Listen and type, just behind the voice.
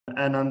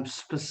and I'm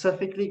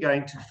specifically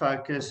going to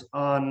focus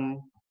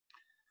on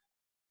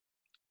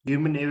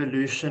human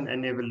evolution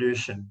and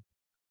evolution.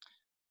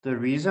 The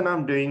reason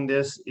I'm doing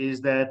this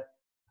is that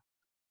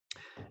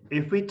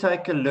if we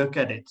take a look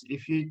at it,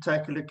 if you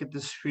take a look at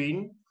the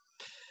screen,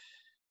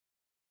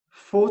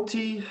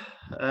 40,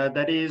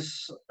 that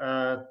is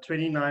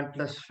 29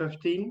 plus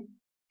 15.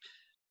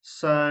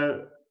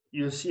 So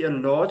you'll see a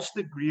large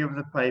degree of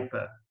the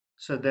paper.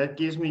 So that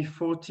gives me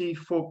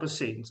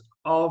 44%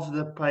 of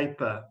the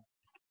paper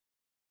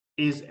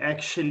is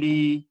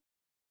actually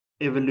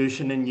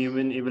evolution and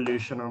human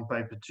evolution on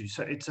paper 2.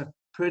 So it's a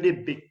pretty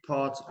big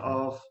part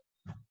of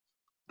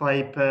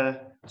paper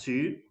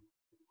 2.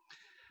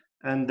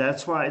 And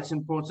that's why it's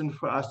important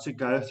for us to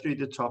go through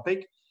the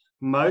topic.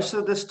 Most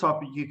of this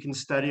topic you can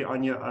study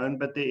on your own,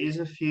 but there is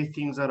a few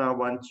things that I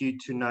want you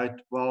to note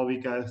while we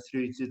go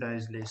through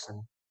today's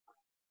lesson.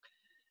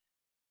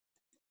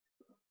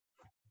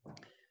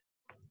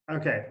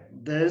 Okay,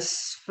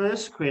 this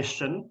first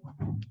question,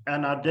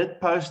 and I did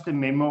post the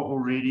memo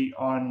already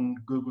on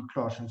Google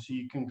Classroom, so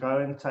you can go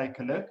and take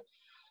a look.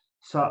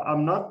 So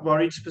I'm not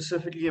worried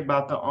specifically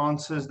about the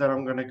answers that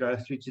I'm going to go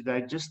through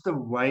today, just the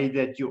way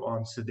that you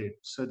answer them,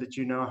 so that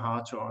you know how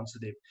to answer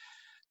them.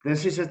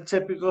 This is a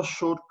typical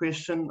short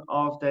question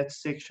of that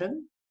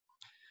section,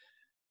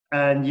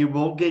 and you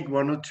will get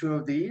one or two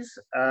of these.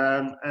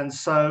 And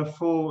so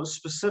for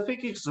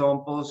specific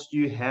examples,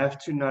 you have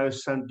to know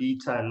some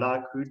detail,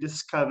 like who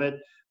discovered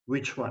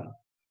which one,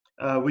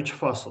 which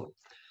fossil.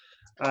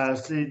 So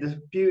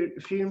the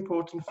few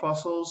important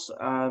fossils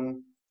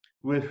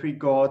with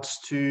regards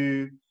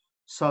to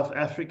South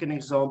African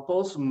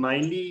examples,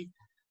 mainly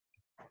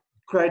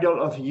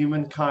cradle of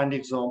humankind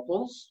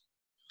examples.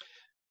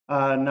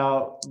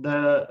 Now,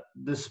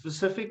 the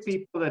specific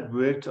people that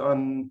worked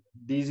on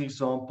these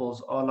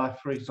examples are, like,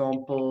 for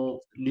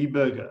example, Lee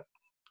Berger.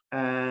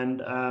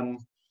 And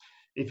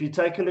if you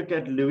take a look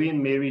at Louis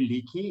and Mary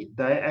Leakey,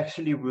 they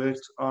actually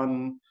worked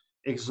on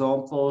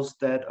examples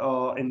that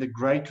are in the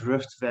Great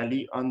Rift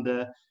Valley on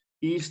the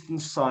eastern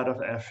side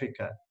of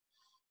Africa,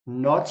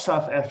 not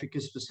South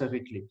Africa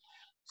specifically.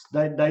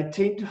 They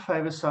tend to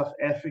favor South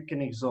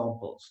African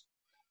examples.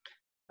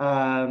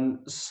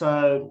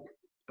 So,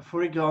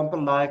 for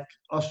example, like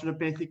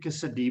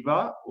Australopithecus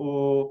sediba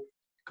or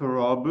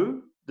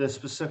Karabu, the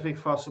specific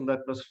fossil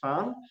that was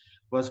found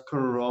was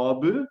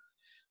Karabu.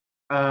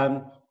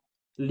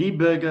 Lee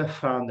Berger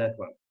found that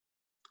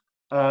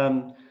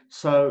one.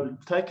 So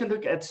take a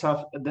look at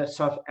the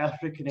South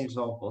African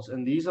examples,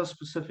 and these are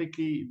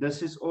specifically,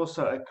 this is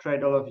also a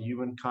cradle of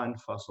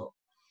humankind fossil.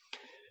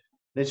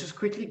 Let's just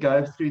quickly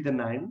go through the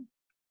name.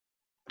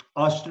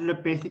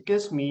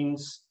 Australopithecus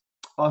means,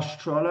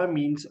 Australo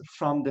means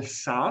from the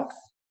south.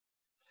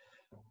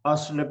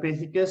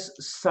 Australopithecus,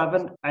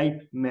 southern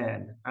ape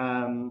man,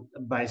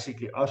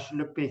 basically.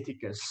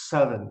 Australopithecus,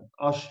 southern.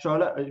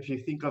 Australia, if you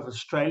think of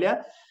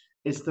Australia,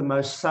 it's the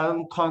most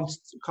southern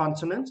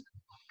continent.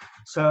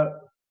 So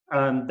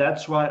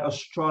that's why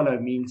Australo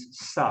means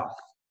south.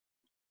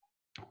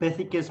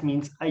 Pithecus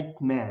means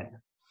ape man.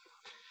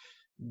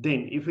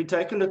 Then, if we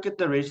take a look at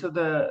the rest of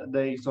the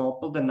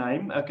example, the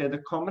name, okay,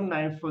 the common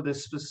name for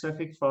this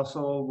specific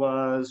fossil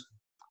was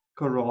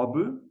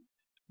Karabu,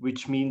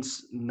 which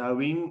means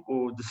knowing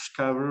or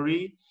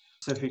discovery.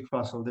 Specific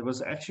fossil. There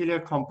was actually a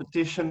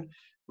competition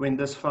when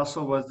this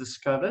fossil was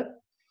discovered,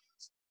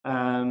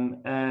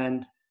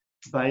 and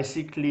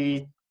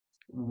basically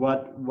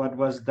what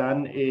was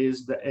done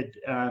is that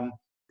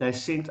they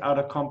sent out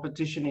a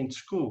competition in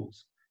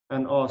schools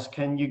and asked,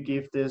 can you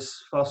give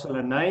this fossil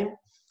a name?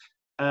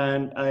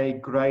 And a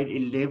grade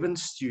 11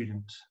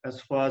 student,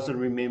 as far as I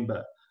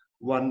remember,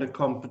 won the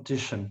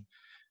competition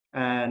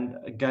and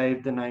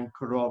gave the name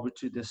Karabu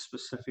to this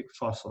specific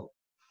fossil.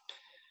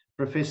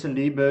 Professor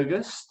Lee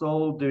Berger,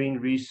 still doing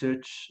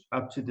research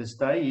up to this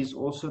day. He's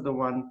also the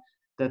one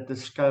that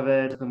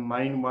discovered, the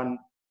main one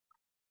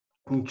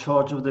in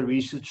charge of the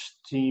research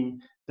team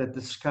that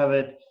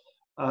discovered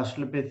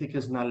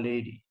Australopithecus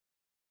naledi,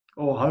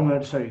 or Homo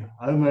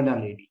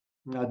naledi.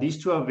 Now,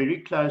 these two are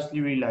very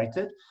closely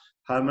related,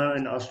 Homo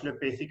and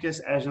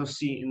Australopithecus, as you'll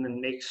see in the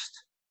next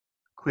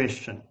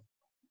question.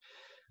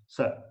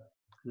 So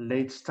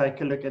let's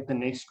take a look at the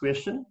next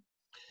question.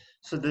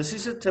 So this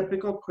is a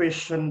typical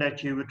question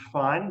that you would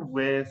find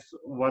with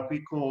what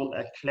we call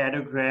a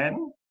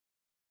cladogram.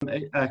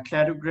 A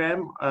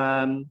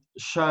cladogram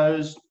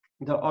shows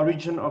the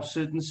origin of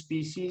certain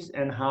species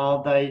and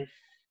how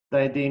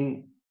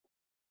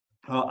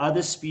how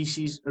other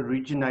species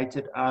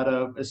originated out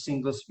of a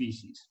single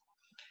species.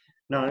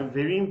 Now,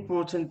 very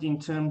important in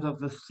terms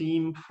of the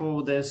theme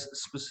for this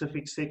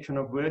specific section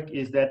of work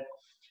is that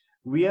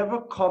we have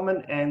a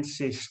common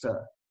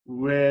ancestor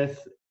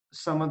with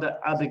some of the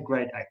other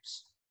great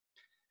apes.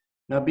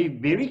 Now, be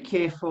very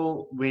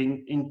careful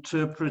when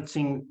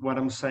interpreting what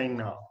I'm saying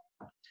now.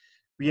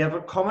 We have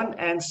a common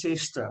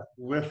ancestor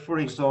with, for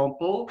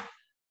example,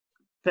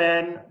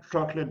 Pan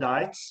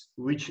troglodytes,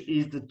 which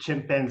is the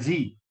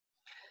chimpanzee.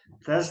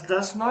 This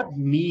does not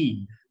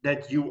mean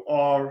that you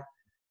are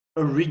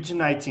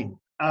originating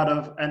out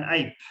of an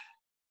ape.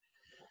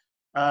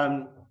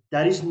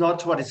 That is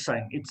not what it's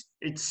saying.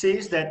 It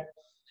says that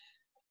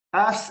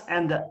us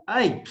and the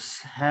apes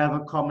have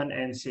a common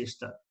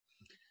ancestor.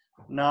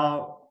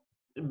 Now,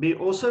 be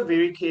also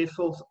very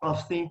careful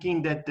of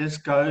thinking that this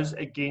goes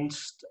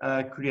against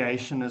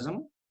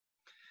creationism.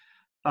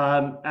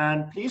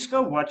 And please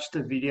go watch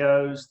the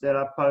videos that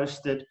I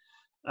posted,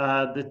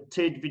 the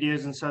TED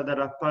videos and so that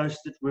I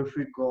posted with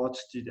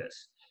regards to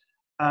this.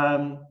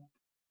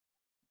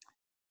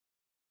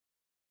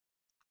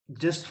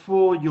 Just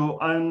for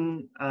your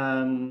own,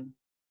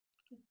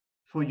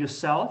 for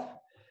yourself,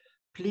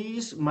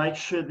 please make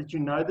sure that you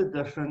know the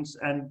difference.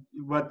 And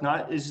what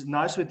is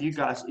nice with you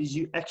guys is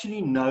you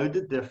actually know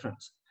the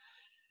difference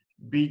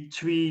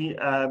between,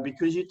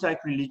 because you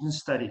take religion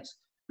studies,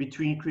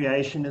 between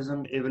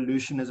creationism,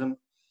 evolutionism,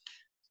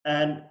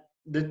 and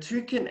the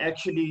two can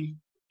actually,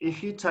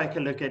 if you take a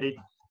look at it,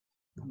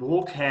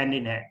 walk hand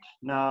in hand.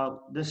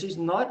 Now, this is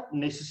not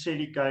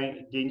necessarily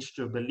going against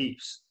your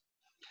beliefs.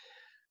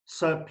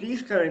 So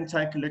please go and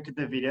take a look at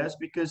the videos,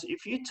 because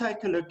if you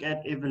take a look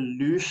at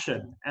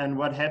evolution and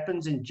what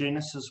happens in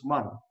Genesis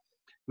 1,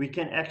 we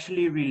can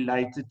actually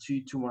relate the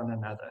two to one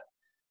another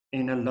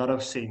in a lot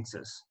of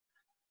senses.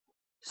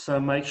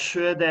 So make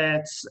sure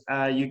that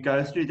you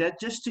go through that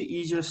just to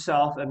ease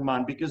yourself and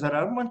mind, because I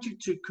don't want you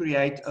to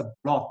create a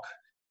block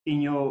in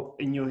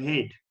your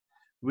head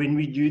when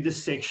we do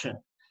this section.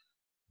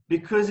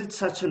 Because it's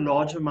such a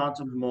large amount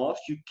of math,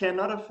 you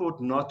cannot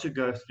afford not to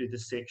go through the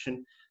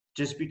section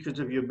just because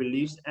of your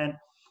beliefs. And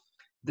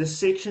this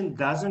section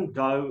doesn't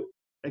go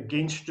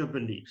against your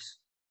beliefs.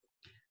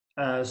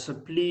 So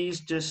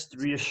please just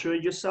reassure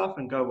yourself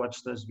and go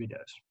watch those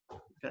videos.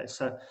 Okay,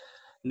 so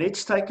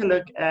let's take a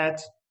look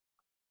at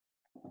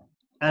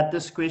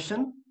this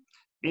question.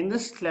 In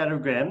this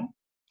cladogram,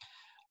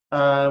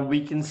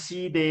 we can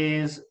see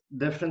there's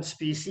different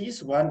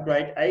species, one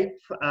great ape,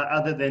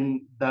 other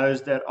than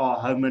those that are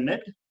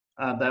hominid.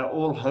 They're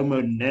all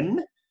hominin,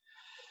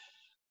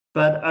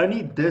 but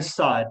only this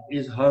side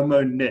is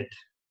hominid.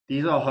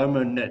 These are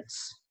hominids.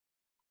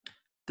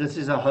 This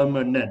is a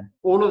hominin.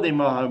 All of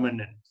them are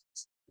hominin,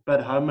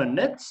 but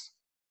hominids,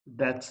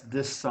 that's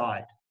this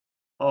side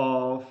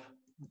of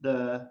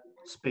the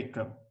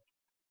spectrum.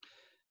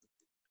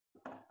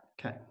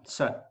 Okay,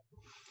 so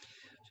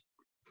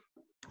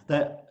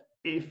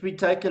if we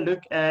take a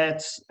look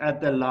at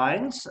the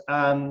lines,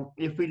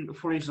 if we,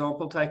 for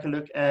example, take a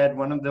look at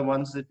one of the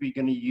ones that we're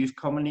going to use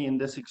commonly in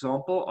this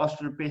example,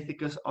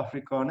 Australopithecus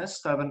africanus,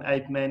 stubborn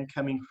ape man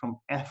coming from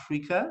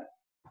Africa,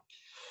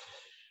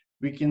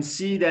 we can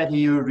see that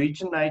he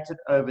originated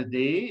over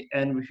there.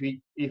 And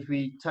if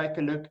we take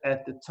a look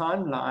at the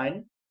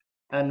timeline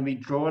and we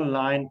draw a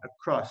line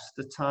across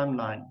the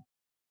timeline,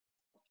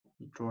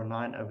 we draw a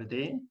line over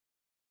there.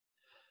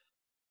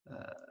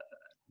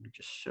 Let me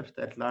just shift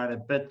that line a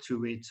bit to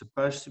where it's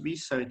supposed to be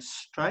so it's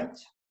straight.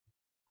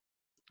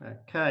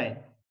 Okay.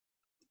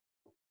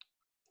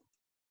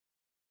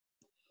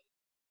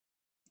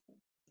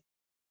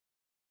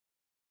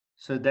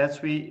 So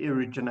that's where it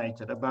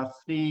originated, about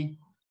 3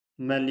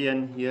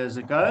 million years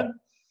ago.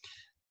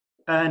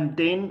 And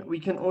then we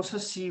can also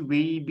see where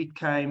he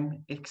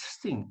became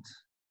extinct,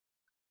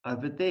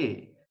 over there.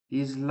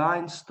 His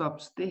line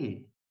stops there.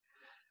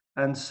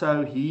 And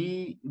so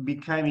he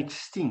became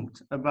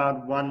extinct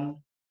about 1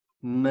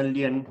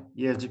 million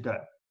years ago.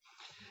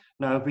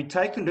 Now, if we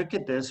take a look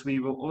at this, we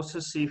will also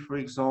see, for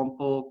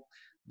example,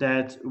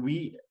 that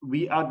we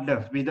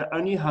outlived. We're the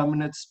only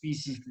hominid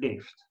species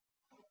left.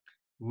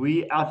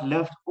 We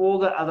outlived all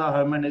the other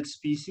hominid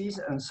species,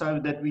 and so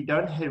that we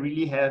don't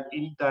really have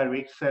any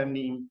direct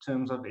family in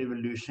terms of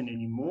evolution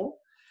anymore.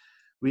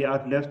 We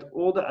outlived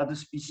all the other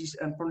species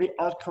and probably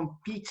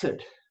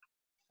outcompeted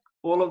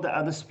all of the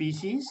other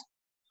species.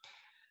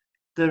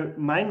 The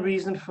main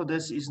reason for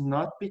this is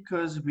not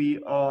because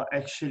we are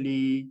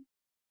actually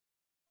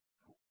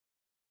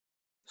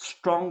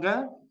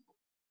stronger,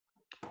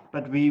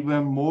 but we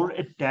were more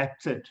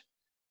adapted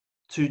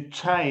to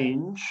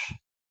change,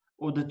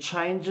 or the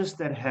changes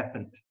that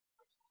happened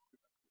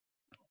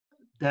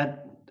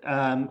that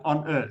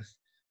on Earth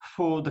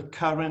for the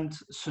current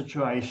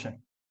situation.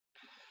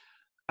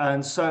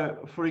 And so,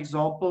 for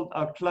example,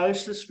 our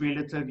closest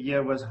relative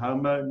here was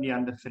Homo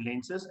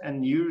neanderthalensis,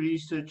 and new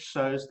research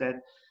shows that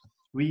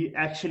we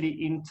actually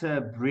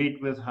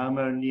interbred with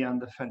Homo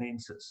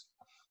neanderthalensis.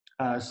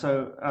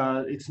 So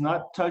it's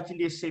not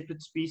totally a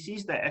separate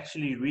species. They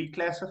actually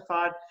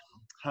reclassified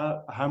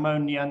Homo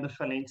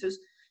neanderthalensis.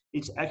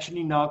 It's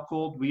actually now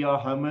called, we are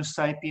Homo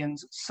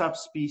sapiens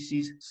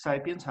subspecies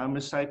sapiens, Homo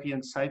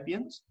sapiens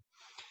sapiens.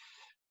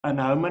 And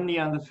Homo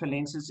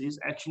neanderthalensis is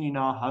actually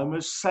now Homo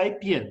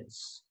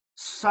sapiens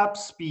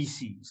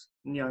subspecies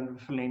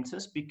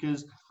neanderthalensis,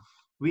 because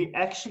we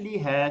actually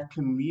had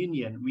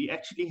communion. We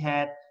actually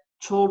had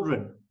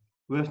children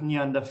with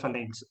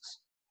neanderthalensis.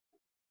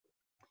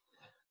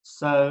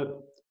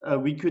 So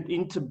we could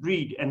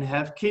interbreed and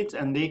have kids,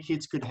 and their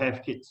kids could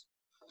have kids.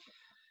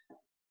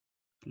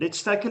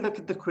 Let's take a look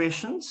at the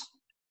questions.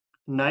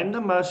 Name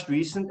the most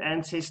recent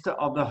ancestor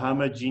of the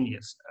Homo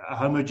genus.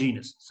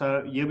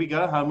 So here we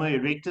go: Homo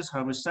erectus,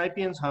 Homo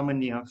sapiens, Homo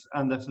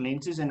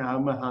neanderthalensis, and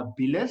Homo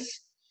habilis.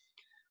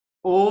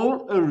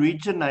 All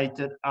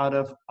originated out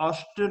of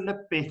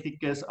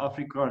Australopithecus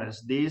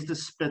africanus. There's the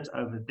split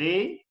over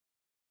there,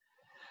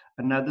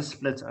 another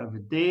split over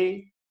there,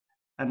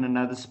 and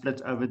another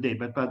split over there.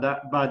 But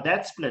by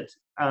that split,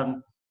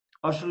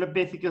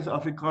 Australopithecus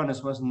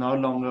africanus was no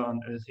longer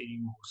on Earth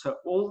anymore. So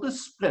all the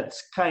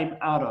splits came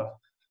out of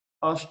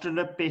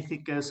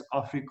Australopithecus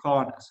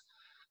africanus.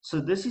 So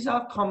this is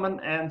our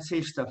common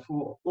ancestor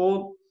for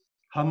all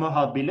Homo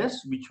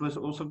habilis, which was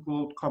also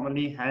called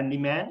commonly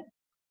handyman,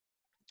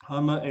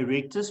 Homo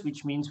erectus,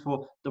 which means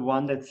for the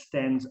one that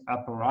stands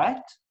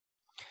upright,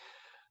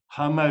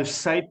 Homo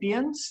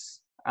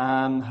sapiens.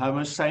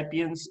 Homo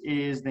sapiens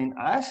is then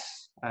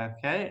us,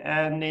 okay,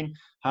 and then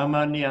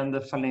Homo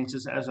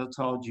neanderthalensis, as I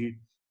told you,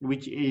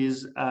 which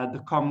is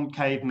the common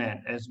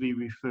caveman, as we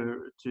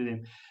refer to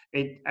them.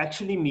 It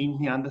actually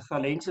means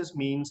neanderthalensis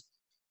means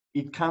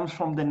it comes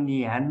from the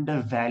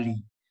Neander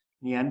Valley.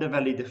 Neander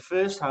Valley, the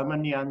first Homo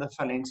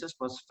neanderthalensis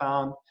was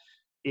found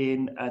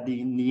in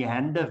the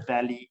Neander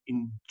Valley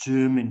in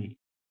Germany.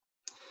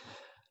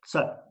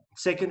 So,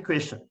 second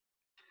question.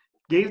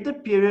 Give the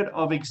period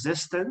of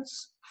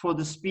existence for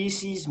the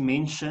species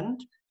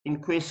mentioned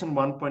in question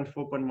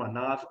 1.4.1.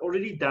 Now, I've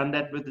already done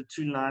that with the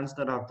two lines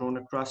that I've drawn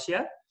across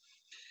here.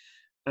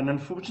 And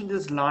unfortunately,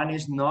 this line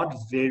is not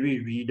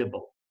very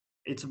readable.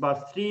 It's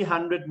about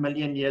 300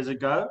 million years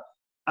ago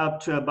up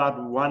to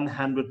about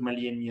 100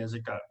 million years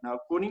ago. Now,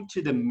 according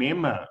to the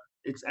memo,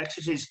 it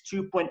actually says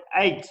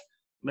 2.8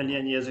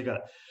 million years ago.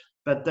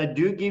 But they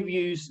would give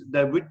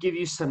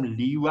you some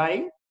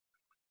leeway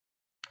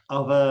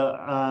of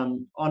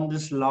on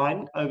this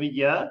line over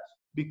here,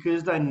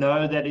 because they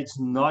know that it's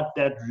not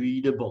that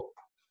readable.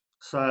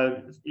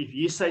 So if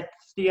you say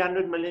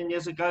 300 million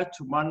years ago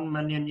to 1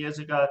 million years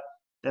ago,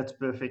 that's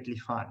perfectly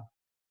fine.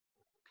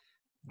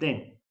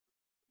 Then,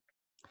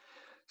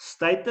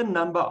 state the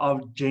number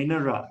of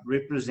genera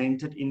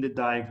represented in the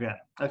diagram.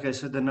 Okay,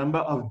 so the number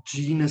of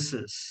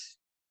genuses.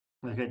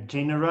 Okay,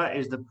 genera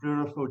is the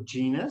plural for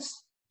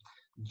genus.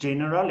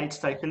 Genera, let's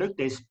take a look.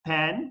 There's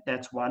Pan,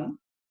 that's 1.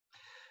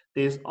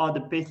 There's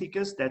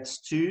Ardipithecus, that's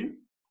 2.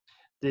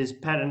 There's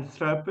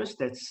Paranthropus,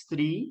 that's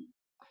 3.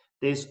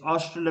 There's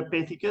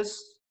Australopithecus,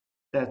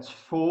 that's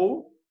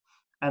 4.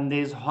 And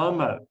there's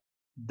Homo,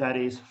 that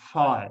is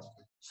 5.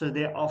 So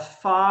there are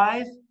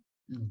 5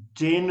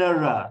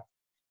 genera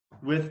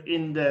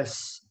within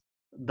this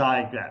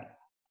diagram.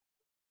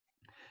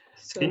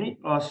 So, Can I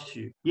ask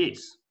you?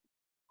 Yes.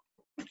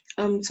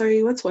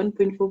 Sorry, what's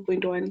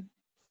 1.4.1?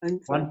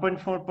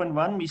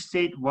 1.4.1 we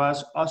said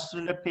was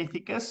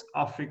Australopithecus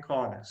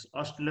africanus.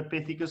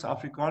 Australopithecus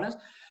africanus,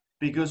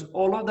 because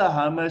all of the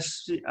Homo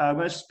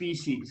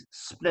species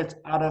split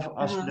out of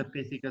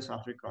Australopithecus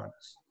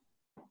africanus.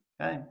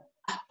 Okay.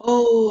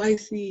 Oh, I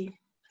see.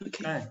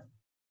 Okay.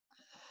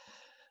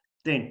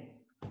 Then,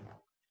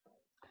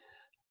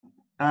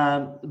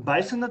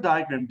 based on the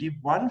diagram, give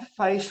one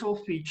facial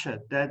feature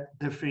that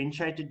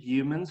differentiated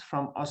humans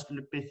from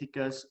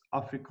Australopithecus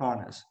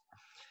africanus.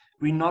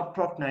 We're not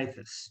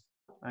prognathous.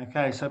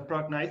 Okay, so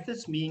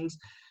prognathous means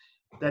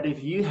that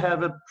if you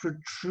have a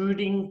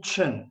protruding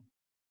chin,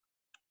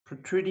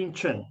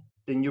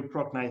 then you're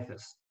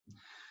prognathous.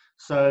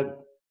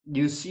 So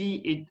you see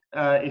it,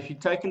 if you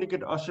take a look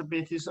at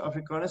Australopithecus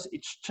africanus,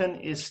 its chin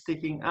is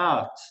sticking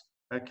out.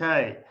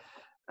 Okay.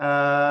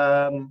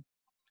 And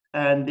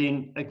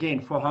then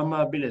again, for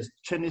Homo habilis,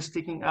 chin is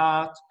sticking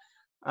out.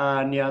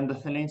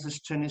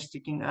 Neanderthalensis chin is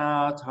sticking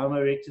out. Homo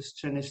erectus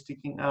chin is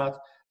sticking out.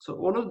 So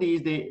all of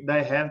these,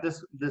 they have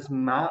their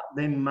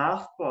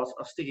mouth parts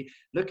are sticking.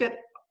 Look at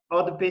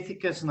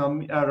Ardipithecus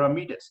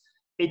ramidus.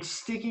 It's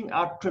sticking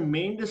out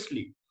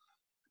tremendously.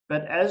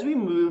 But as we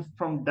move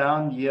from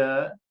down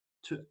here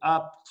to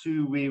up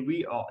to where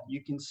we are,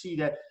 you can see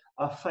that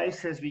our face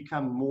has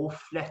become more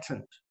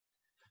flattened.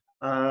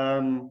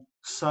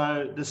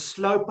 So the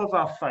slope of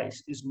our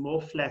face is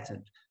more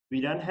flattened.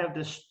 We don't have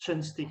this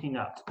chin sticking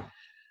out.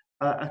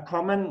 A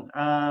common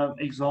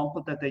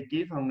example that they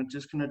give, I'm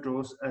just going to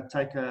draw,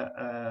 take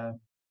over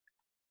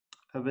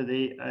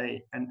there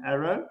an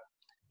arrow.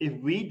 If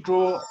we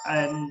draw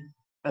a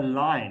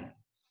line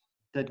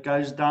that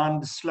goes down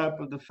the slope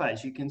of the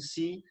face, you can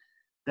see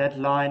that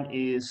line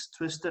is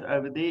twisted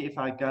over there. If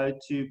I go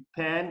to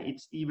Pan,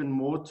 it's even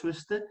more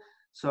twisted.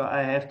 So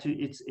I have to,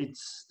 it's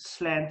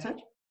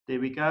slanted. There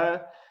we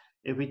go.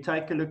 If we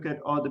take a look at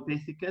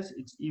Ardipithecus,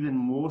 it's even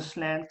more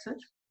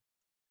slanted.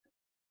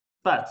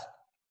 But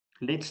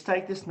let's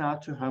take this now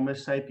to Homo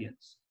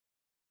sapiens.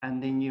 And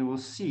then you will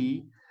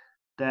see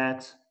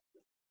that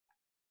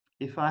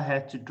if I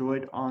had to draw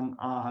it on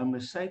our Homo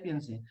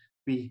sapiens,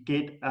 we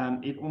get,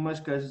 it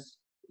almost goes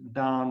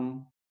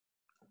down,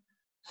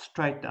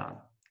 straight down,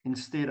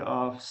 instead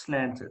of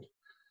slanted.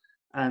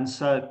 And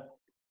so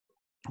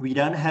we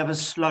don't have a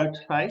sloped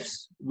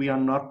face. We are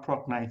not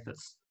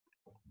prognathous.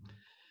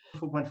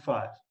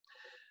 4.5.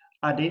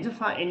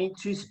 Identify any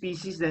two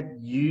species that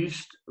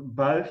used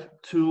both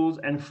tools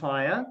and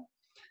fire.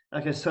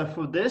 Okay, so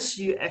for this,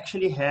 you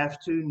actually have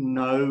to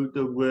know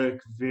the work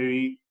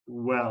very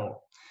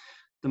well.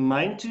 The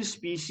main two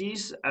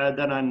species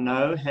that I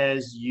know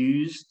has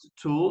used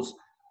tools,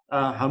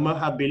 Homo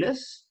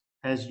habilis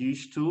has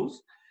used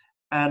tools,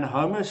 and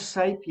Homo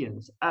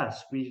sapiens,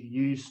 us, we've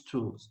used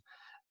tools.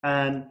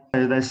 And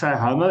they say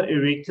Homo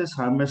erectus,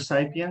 Homo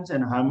sapiens,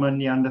 and Homo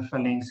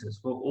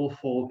neanderthalensis will all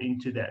fall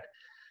into that.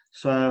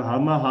 So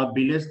Homo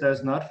habilis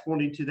does not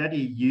fall into that.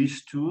 He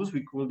used tools.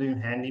 We called him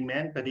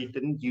handyman, but he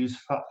didn't use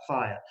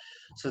fire.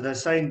 So they're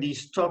saying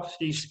these top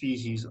three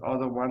species are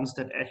the ones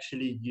that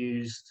actually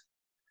used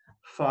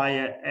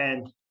fire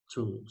and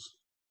tools.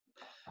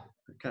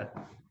 Okay,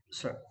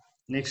 so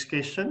next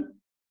question.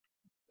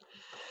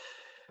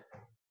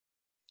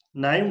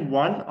 Name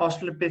one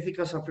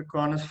Australopithecus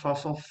africanus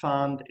fossil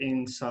found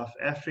in South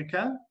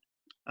Africa.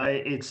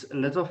 It's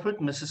Littlefoot,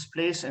 Mrs.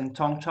 Place, and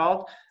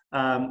Tongchild.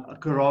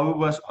 Karoo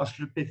was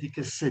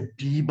Australopithecus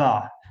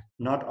sediba,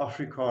 not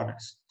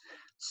africanus.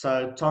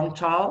 So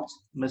Tongchild,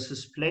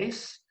 Mrs.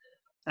 Place,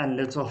 and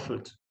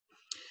Littlefoot.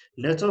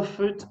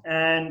 Littlefoot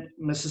and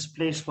Mrs.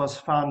 Place was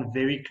found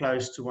very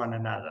close to one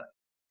another.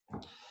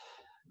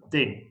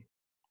 Then,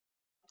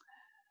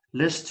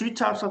 list two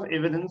types of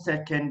evidence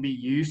that can be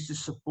used to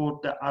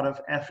support the out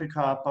of Africa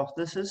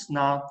hypothesis.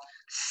 Now,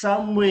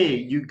 somewhere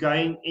you're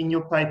going in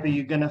your paper,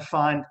 you're going to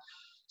find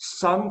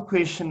some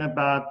question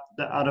about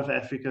the out of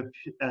Africa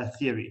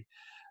theory.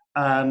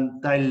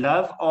 They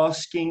love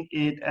asking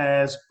it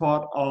as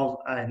part of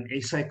an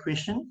essay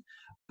question,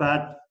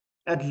 but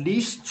at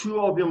least 2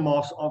 of your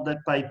marks of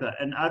that paper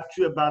and up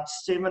to about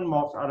 7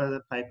 marks out of the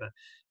paper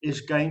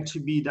is going to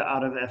be the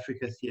out of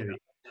Africa theory.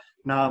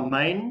 Now,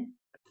 main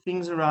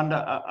things around the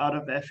out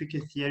of Africa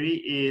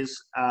theory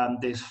is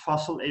there's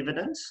fossil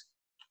evidence,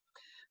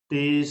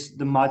 there's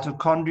the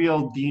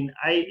mitochondrial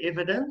DNA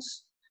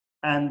evidence,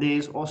 and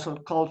there's also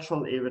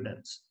cultural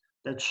evidence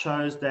that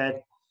shows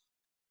that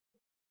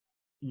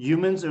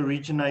humans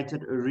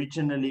originated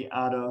originally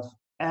out of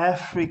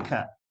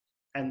Africa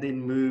and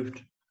then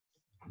moved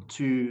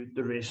to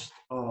the rest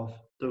of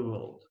the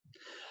world.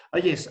 Oh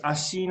yes, I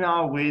see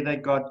now where they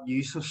got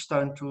use of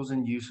stone tools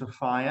and use of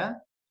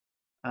fire.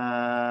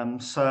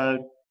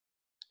 So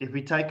if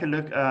we take a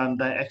look,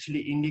 they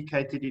actually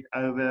indicated it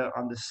over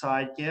on the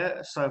side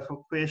here. So for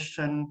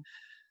question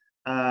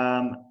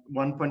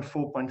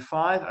 1.4.5,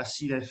 I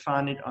see they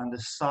found it on the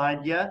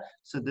side here.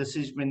 So this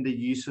is when the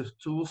use of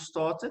tools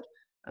started,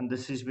 and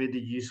this is where the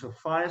use of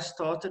fire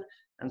started.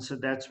 And so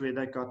that's where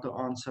they got the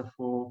answer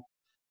for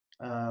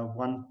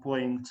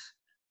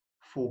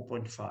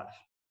 1.4.5.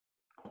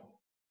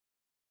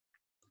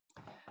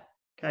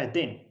 Okay,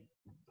 then.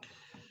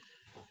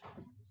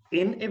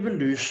 In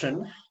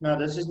evolution, now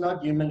this is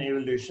not human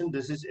evolution,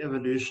 this is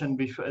evolution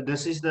before,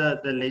 this is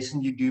the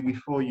lesson you do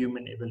before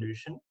human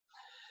evolution.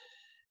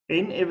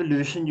 In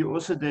evolution, you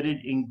also did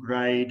it in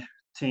grade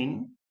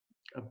 10,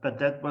 but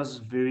that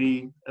was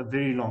a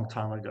very long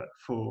time ago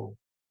for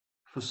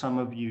some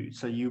of you.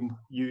 So you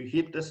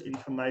hit this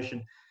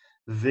information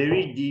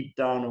very deep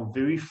down or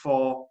very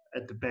far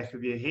at the back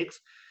of your head.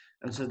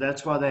 And so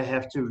that's why they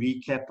have to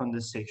recap on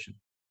this section.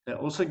 They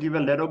also give a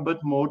little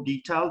bit more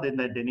detail than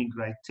they did in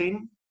grade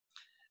 10.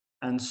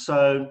 And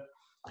so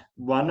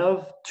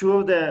two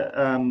of the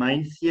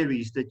main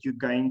theories that you're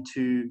going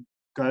to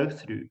go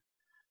through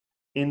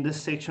in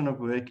this section of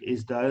work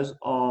is those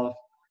of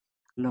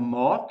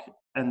Lamarck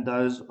and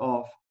those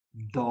of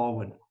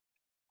Darwin.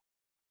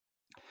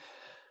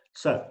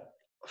 So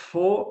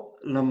for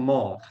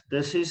Lamarck,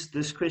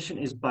 this question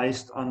is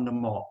based on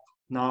Lamarck.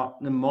 Now,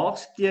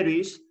 Lamarck's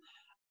theories,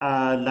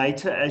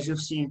 later, as you'll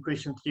see in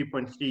question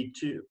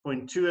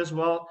 3.3.2 as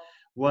well,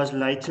 was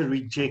later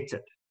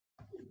rejected.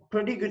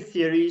 Pretty good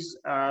theories,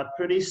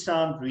 pretty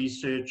sound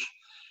research,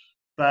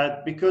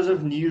 but because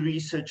of new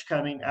research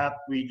coming up,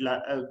 we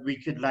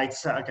could like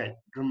say, okay,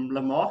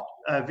 Lamarck,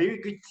 very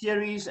good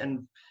theories,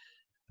 and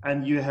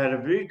you had a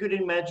very good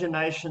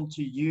imagination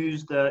to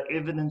use the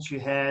evidence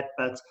you had,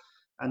 but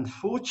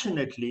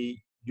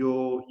unfortunately,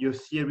 your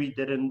theory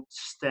didn't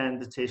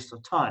stand the test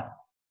of time.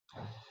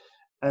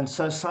 And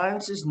so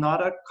science is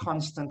not a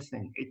constant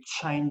thing; it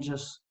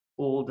changes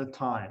all the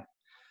time.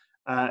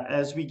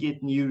 As we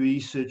get new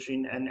research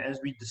in and as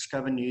we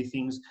discover new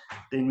things,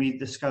 then we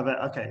discover,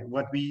 okay,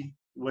 what we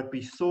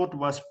thought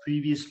was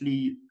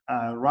previously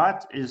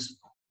right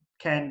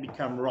can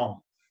become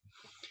wrong.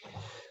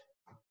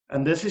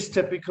 And this is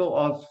typical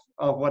of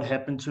what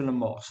happened to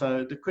Lamarck.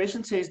 So the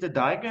question says, the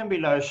diagram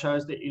below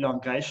shows the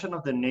elongation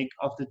of the neck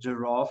of the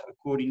giraffe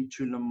according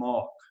to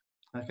Lamarck.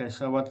 Okay,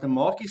 so what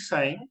Lamarck is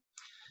saying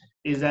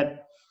is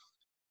that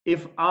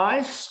if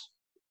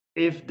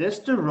this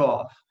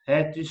giraffe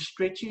had to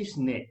stretch his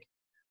neck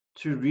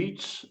to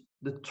reach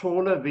the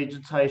taller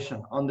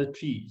vegetation on the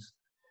trees,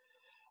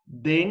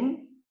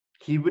 then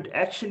he would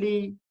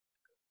actually,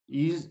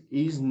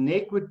 his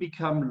neck would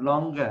become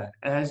longer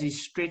as he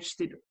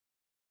stretched it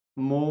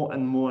more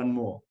and more and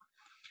more.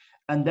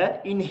 And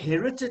that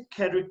inherited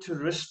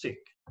characteristic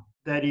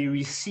that he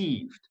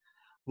received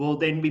will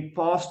then be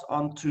passed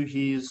on to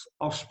his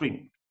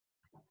offspring.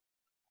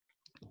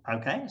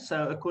 Okay,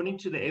 so according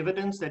to the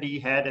evidence that he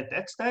had at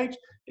that stage,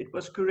 it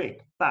was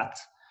correct. But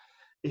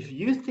if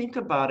you think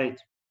about it,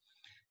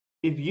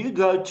 if you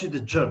go to the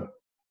gym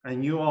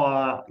and you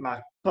are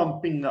like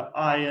pumping the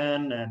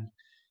iron and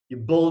you're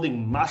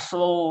building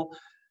muscle,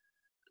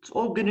 it's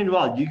all good and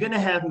well. You're going to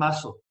have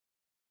muscle,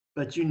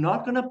 but you're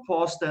not going to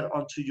pass that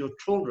on to your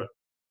children.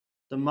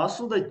 The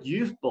muscle that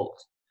you've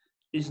built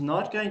is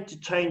not going to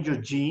change your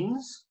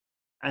genes.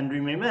 And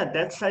remember, at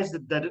that stage,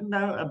 that they didn't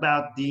know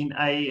about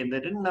DNA and they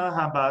didn't know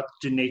how about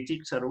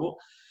genetics at all.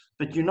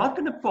 But you're not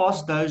going to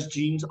pass those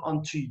genes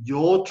on to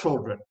your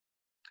children.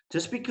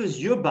 Just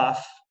because you're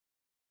buff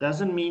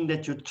doesn't mean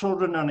that your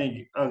children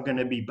are going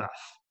to be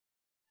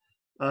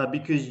buff.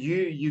 Because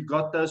you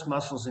got those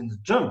muscles in the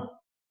gym,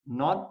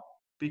 not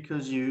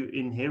because you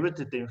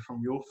inherited them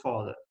from your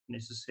father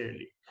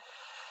necessarily.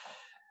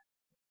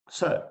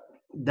 So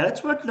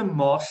that's what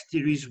Lamarck's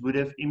theories would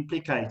have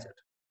implicated.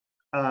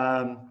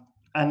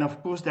 And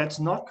of course, that's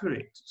not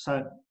correct.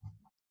 So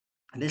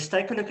let's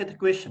take a look at the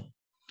question.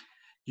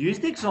 Use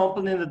the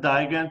example in the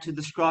diagram to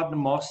describe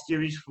Lamarck's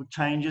theories for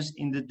changes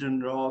in the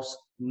giraffe's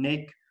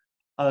neck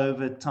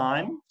over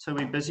time. So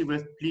we're busy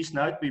with, please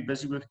note, we're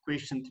busy with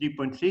question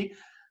 3.3.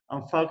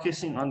 I'm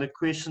focusing on the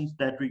questions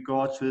that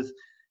regards with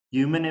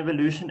human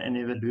evolution and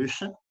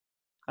evolution.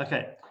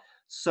 Okay,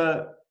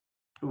 so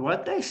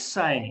what they're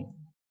saying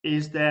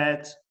is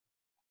that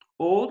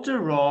all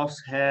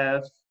giraffes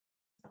have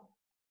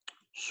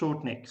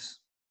short necks.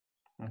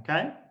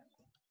 Okay,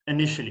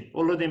 initially,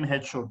 all of them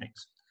had short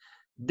necks.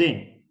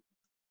 Then,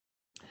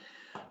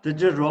 the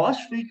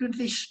giraffes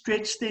frequently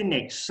stretch their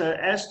necks so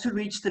as to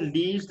reach the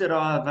leaves that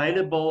are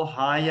available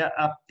higher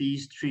up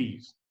these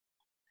trees.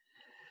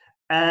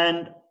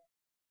 And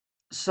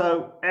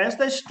so as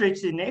they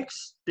stretched their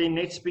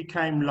necks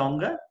became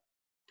longer.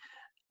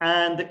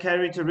 And the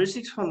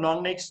characteristics for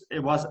long necks,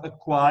 it was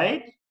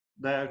acquired.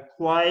 They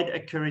acquired a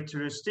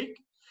characteristic.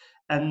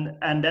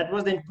 And that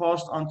was then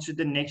passed on to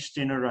the next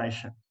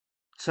generation.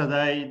 So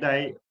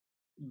they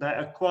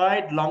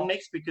acquired long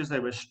necks because they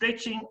were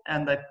stretching,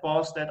 and they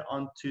passed that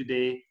on to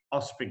their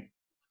offspring.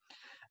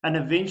 And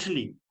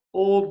eventually,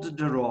 all the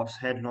giraffes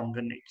had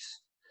longer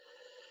necks.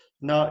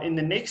 Now, in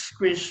the next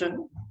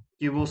question,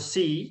 you will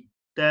see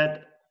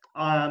that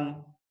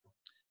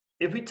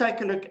if we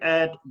take a look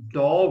at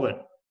Darwin,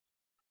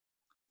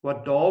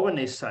 what Darwin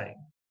is saying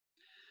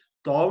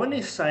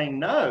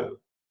no,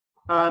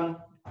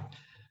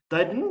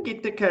 they didn't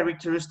get the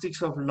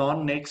characteristics of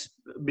long necks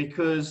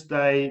because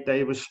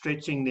they were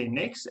stretching their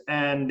necks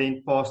and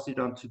then passed it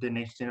on to the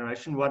next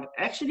generation. What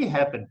actually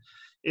happened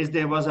is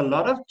there was a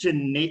lot of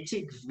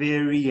genetic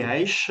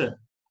variation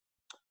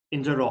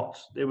in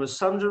giraffes. There were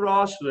some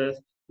giraffes with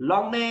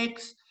long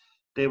necks,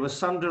 there were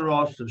some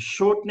giraffes with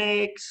short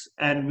necks,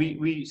 and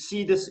we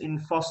see this in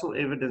fossil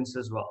evidence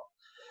as well.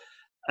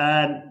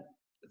 And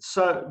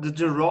so the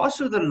giraffes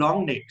with the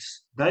long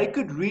necks, they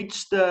could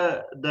reach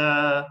the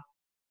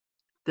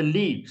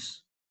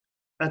leaves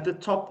at the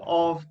top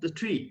of the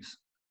trees.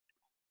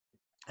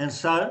 And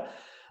so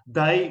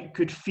they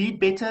could feed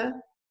better,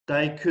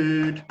 they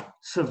could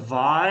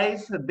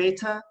survive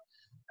better,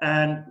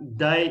 and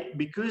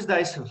because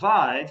they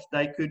survived,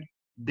 they could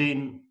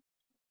then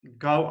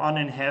go on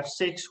and have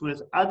sex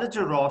with other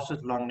giraffes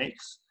with long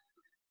necks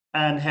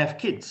and have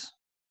kids.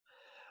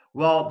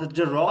 Well, the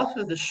giraffe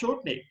with the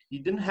short neck, he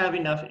didn't have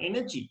enough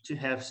energy to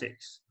have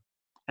sex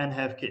and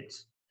have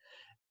kids.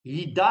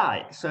 He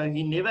died, so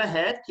he never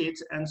had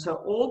kids, and so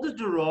all the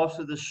giraffes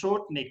with the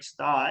short necks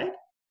died,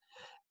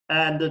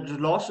 and the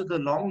giraffes with the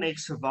long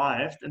necks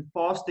survived and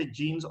passed their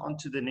genes on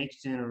to the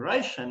next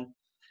generation.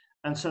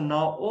 And so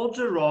now all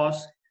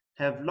giraffes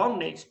have long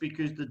necks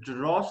because the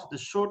giraffes with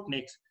the short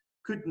necks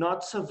could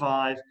not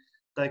survive,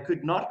 they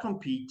could not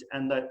compete,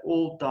 and they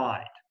all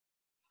died.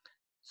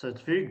 So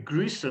it's very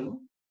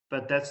gruesome,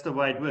 but that's the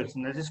way it works,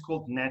 and that is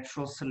called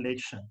natural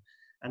selection.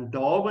 And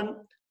Darwin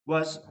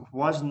was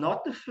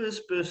not the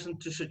first person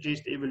to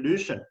suggest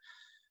evolution.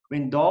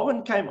 When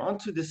Darwin came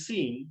onto the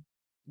scene,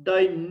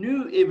 they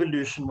knew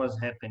evolution was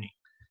happening.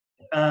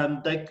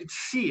 They could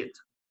see it,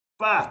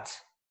 but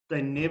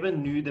they never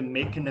knew the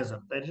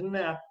mechanism. They didn't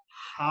know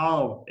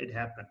how it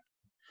happened.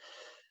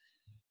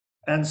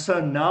 And so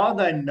now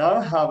they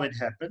know how it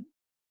happened,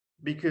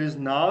 because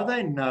now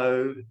they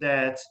know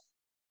that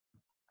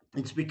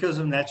it's because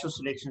of natural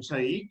selection. So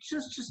he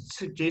just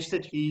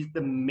suggested he's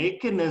the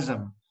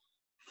mechanism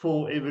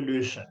for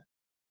evolution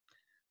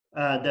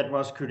that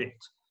was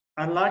correct.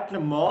 Unlike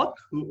Lamarck,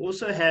 who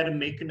also had a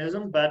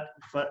mechanism, but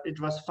it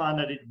was found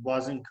that it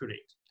wasn't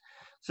correct.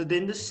 So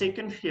then the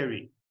second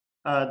theory,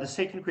 the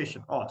second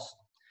question asked,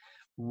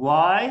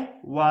 why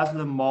was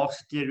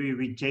Lamarck's theory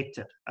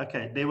rejected?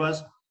 Okay, there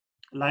was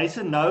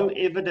later no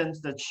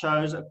evidence that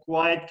shows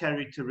acquired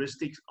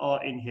characteristics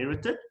are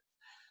inherited.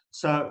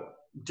 So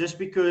just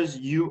because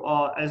you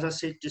are, as I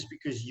said, just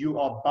because you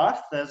are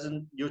buff,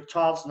 your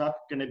child's not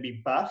going to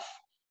be buff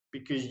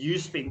because you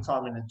spend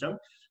time in the gym.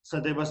 So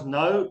there was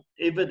no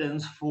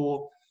evidence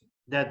for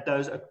that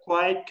those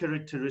acquired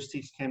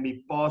characteristics can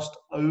be passed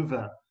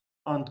over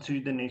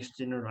onto the next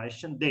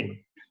generation,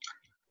 then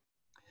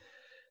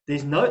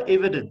there's no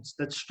evidence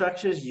that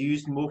structures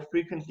used more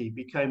frequently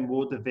became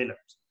more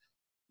developed.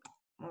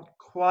 Not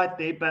quite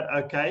there, but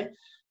okay.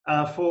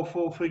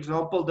 For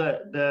example,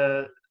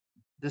 the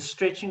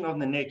stretching of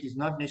the neck is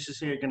not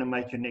necessarily going to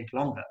make your neck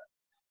longer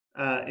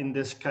in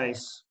this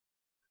case.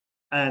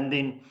 And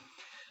then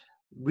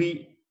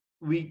we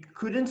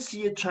couldn't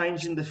see a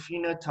change in the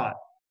phenotype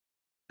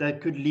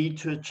that could lead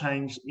to a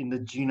change in the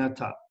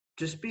genotype.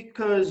 Just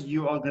because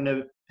you are going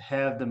to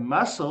have the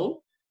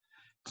muscle,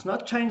 it's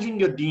not changing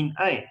your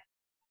DNA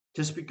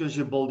just because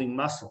you're building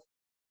muscle.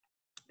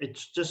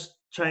 It's just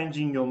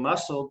changing your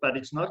muscle, but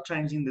it's not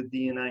changing the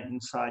DNA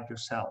inside your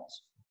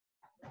cells.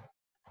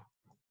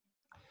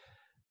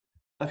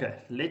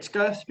 Okay, let's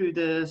go through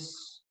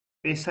this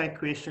essay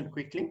question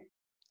quickly.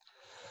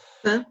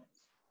 Huh?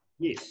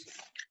 Yes.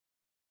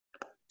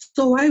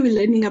 So why are we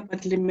learning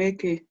about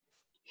Lemeke?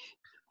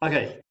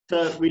 Okay,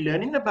 so we're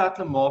learning about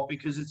Lamarck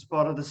because it's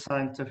part of the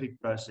scientific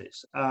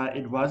process.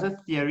 It was a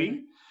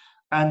theory,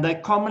 and they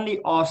commonly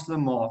ask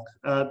Lamarck,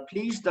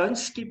 please don't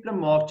skip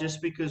Lamarck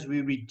just because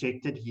we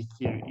rejected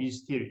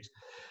his theories.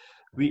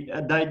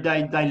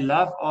 They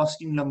love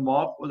asking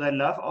Lamarck, or they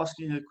love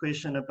asking a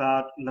question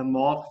about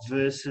Lamarck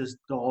versus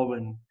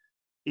Darwin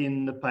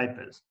in the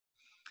papers.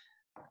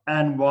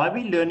 And why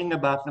we're learning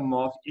about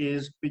Lamarck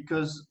is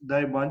because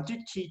they want to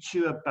teach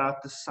you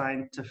about the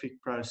scientific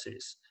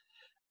process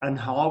and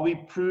how we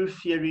prove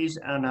theories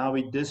and how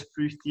we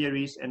disprove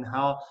theories and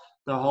how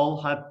the whole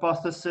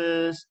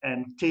hypothesis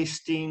and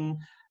testing,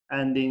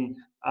 and then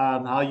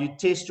how you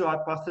test your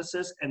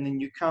hypothesis, and then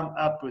you come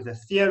up with a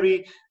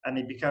theory, and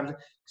it becomes,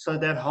 so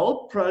that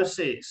whole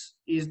process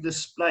is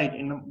displayed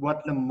in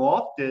what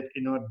Lamarck did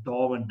and what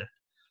Darwin did.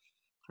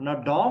 Now,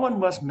 Darwin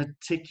was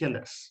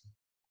meticulous.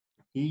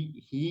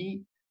 His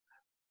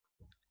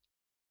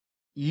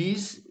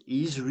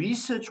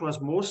research was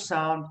more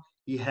sound.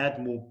 He had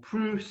more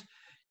proofs.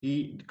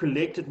 He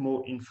collected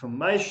more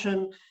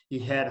information. He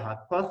had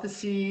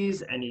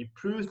hypotheses, and he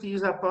proved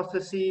these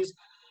hypotheses.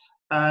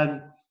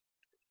 And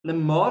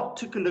Lamarck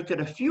took a look at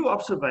a few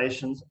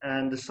observations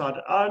and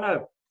decided, oh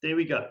no, there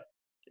we go.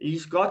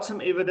 He's got some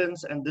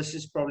evidence, and this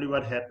is probably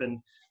what happened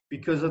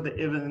because of the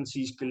evidence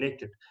he's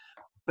collected.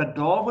 But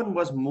Darwin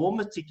was more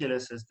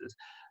meticulous as this.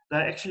 They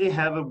actually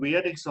have a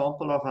weird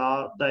example of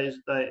how they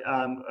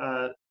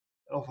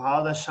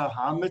show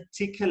how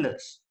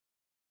meticulous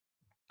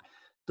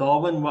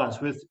Darwin was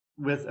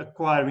with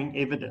acquiring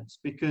evidence,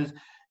 because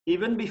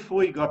even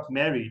before he got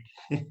married,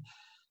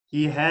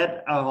 he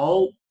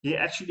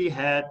actually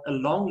had a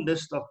long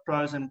list of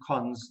pros and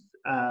cons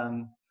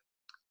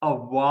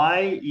of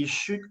why you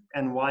should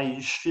and why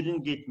you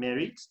shouldn't get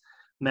married,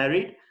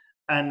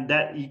 and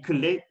that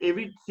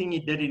everything he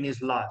did in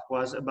his life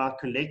was about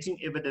collecting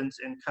evidence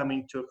and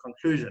coming to a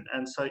conclusion.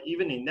 And so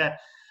even in that,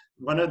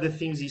 one of the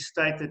things he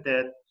stated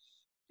that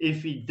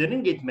if he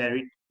didn't get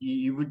married,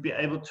 he would be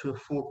able to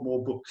afford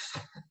more books.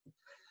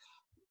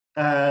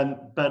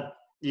 But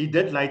he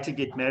did later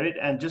get married.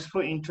 And just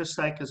for interest's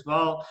sake as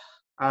well,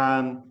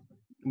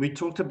 we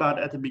talked about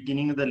at the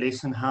beginning of the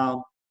lesson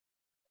how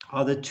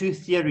the two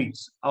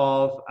theories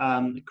of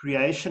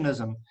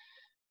creationism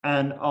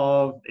and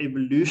of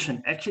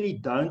evolution actually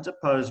don't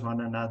oppose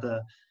one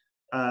another.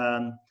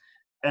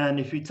 And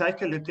if you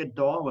take a look at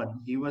Darwin,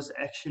 he was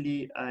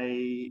actually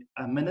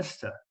a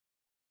minister.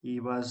 He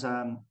was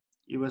a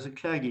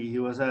clergy. He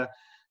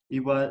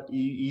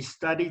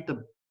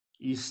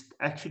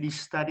actually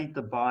studied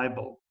the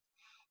Bible.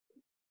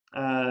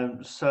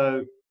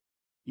 So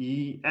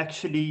he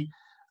actually,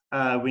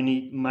 when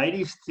he made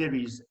his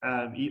theories,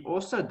 he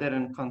also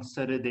didn't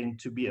consider them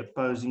to be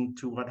opposing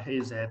to what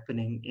is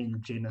happening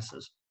in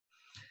Genesis.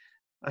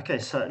 Okay,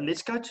 so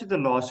let's go to the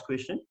last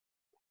question.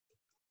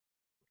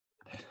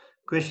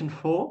 Question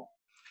 4.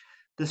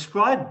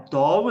 Describe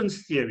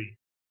Darwin's theory.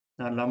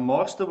 Now,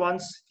 Lamarck's the one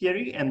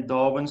theory, and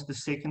Darwin's the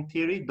second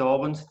theory.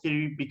 Darwin's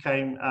theory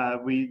became,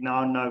 we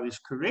now know, is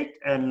correct,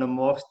 and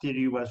Lamarck's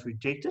theory was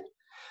rejected.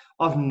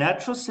 Of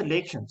natural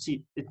selection.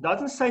 See, it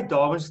doesn't say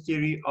Darwin's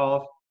theory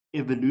of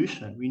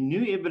evolution. We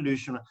knew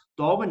evolution.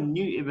 Darwin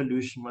knew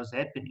evolution was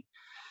happening.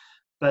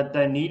 But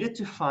they needed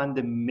to find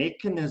the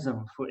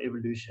mechanism for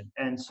evolution.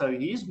 And so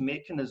his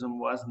mechanism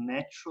was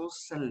natural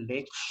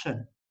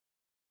selection.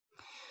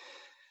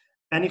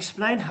 And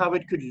explain how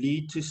it could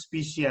lead to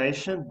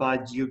speciation by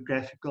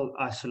geographical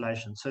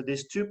isolation. So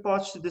there's two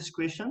parts to this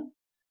question: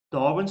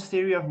 Darwin's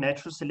theory of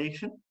natural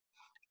selection,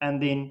 and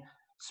then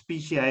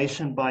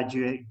speciation by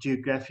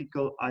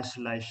geographical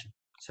isolation.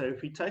 So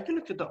if we take a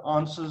look at the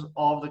answers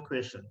of the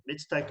question,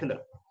 let's take a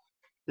look.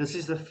 This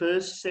is the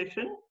first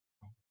section.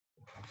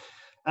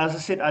 As I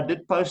said, I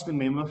did post a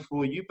memo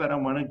for you, but I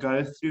want to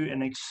go through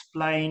and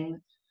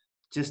explain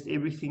just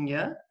everything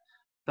here.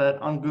 But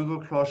on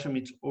Google Classroom,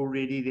 it's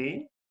already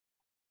there.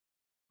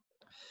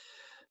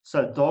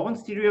 So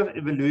Darwin's theory of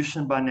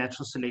evolution by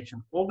natural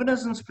selection.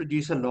 Organisms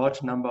produce a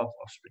large number of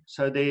offspring.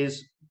 So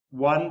there's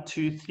 1,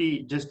 2,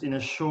 3, just in a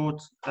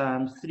short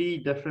 3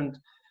 different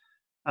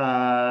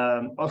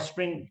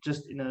offspring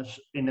just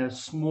in a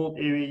small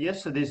area here.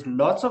 So there's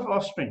lots of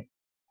offspring.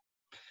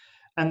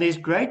 And there's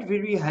great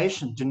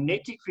variation,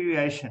 genetic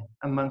variation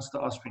amongst the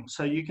offspring.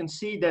 So you can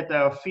see that they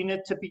are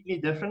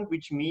phenotypically different,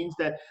 which means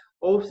that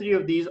all three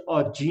of these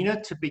are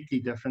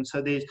genotypically different.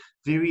 So there's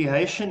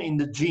variation in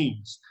the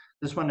genes.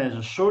 This one has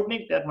a short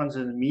neck, that one has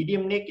a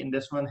medium neck, and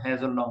this one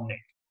has a long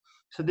neck.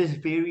 So there's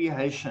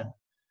variation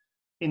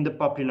in the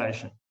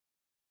population.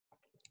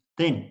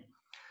 Then,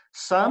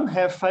 some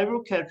have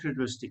favorable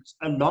characteristics.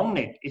 A long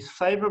neck is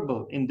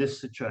favorable in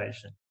this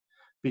situation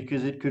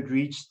because it could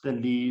reach the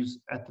leaves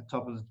at the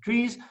top of the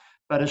trees,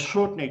 but a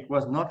short neck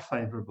was not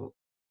favorable.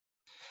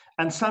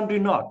 And some do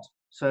not.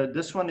 So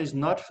this one is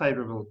not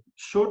favorable.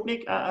 Short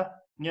neck,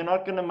 you're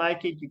not going to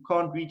make it. You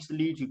can't reach the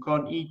leaves. You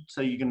can't eat,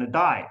 so you're going to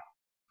die.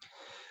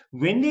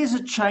 When there's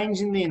a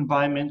change in the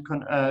environment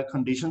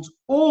conditions,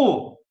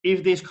 or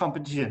if there's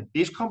competition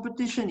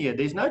here.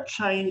 There's no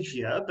change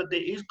here, but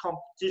there is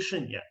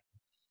competition here.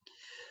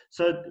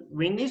 So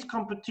when there's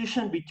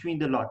competition between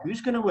the lot,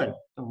 who's going to win?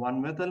 The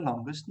one with the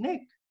longest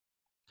neck.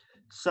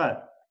 So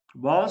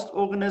whilst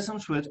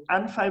organisms with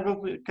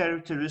unfavorable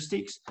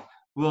characteristics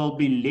will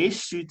be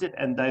less suited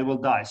and they will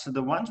die. So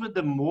the ones with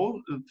the more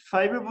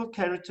favorable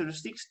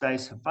characteristics, they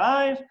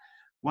survive.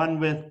 One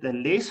with the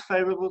less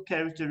favorable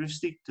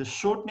characteristic, the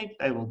short neck,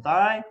 they will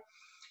die.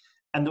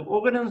 And the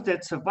organisms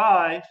that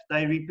survive,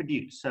 they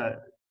reproduce. So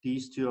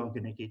these two are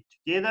going to get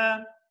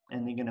together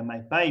and they're going to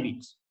make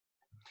babies.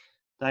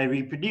 They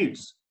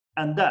reproduce.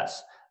 And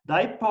thus,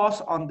 they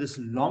pass on this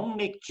long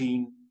neck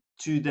gene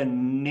to the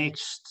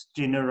next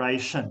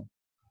generation.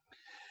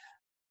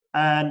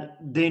 And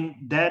then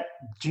that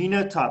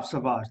genotype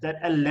survives,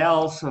 that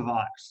allele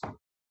survives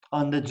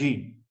on the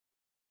gene.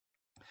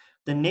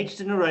 The next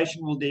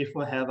generation will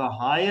therefore have a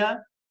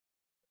higher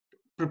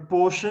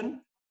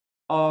proportion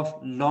of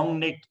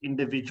long-necked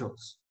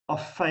individuals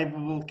of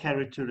favorable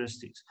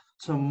characteristics.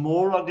 So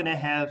more are going to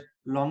have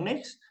long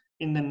necks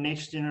in the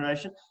next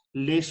generation,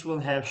 less will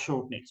have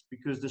short necks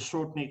because the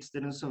short necks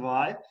didn't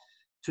survive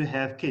to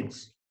have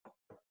kids.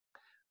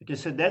 Okay,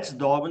 so that's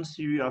Darwin's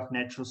theory of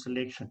natural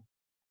selection.